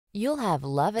You'll have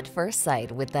love at first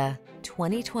sight with the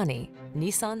 2020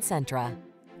 Nissan Sentra.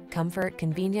 Comfort,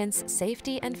 convenience,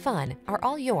 safety, and fun are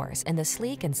all yours in the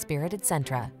sleek and spirited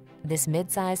Sentra. This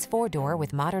midsize four-door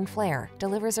with modern flair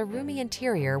delivers a roomy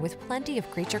interior with plenty of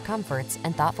creature comforts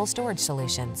and thoughtful storage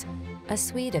solutions. A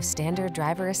suite of standard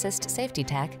driver assist safety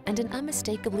tech and an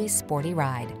unmistakably sporty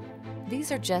ride. These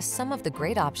are just some of the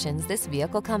great options this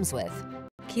vehicle comes with: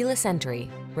 keyless entry,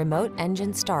 remote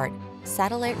engine start,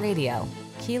 satellite radio,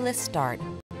 keyless start,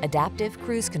 adaptive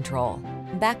cruise control,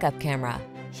 backup camera,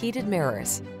 heated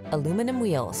mirrors, aluminum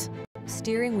wheels,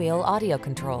 steering wheel audio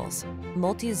controls,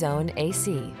 multi-zone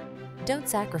AC. Don't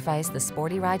sacrifice the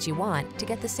sporty ride you want to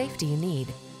get the safety you need.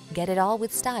 Get it all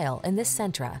with style in this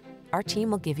Sentra. Our team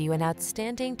will give you an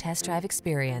outstanding test drive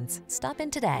experience. Stop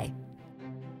in today.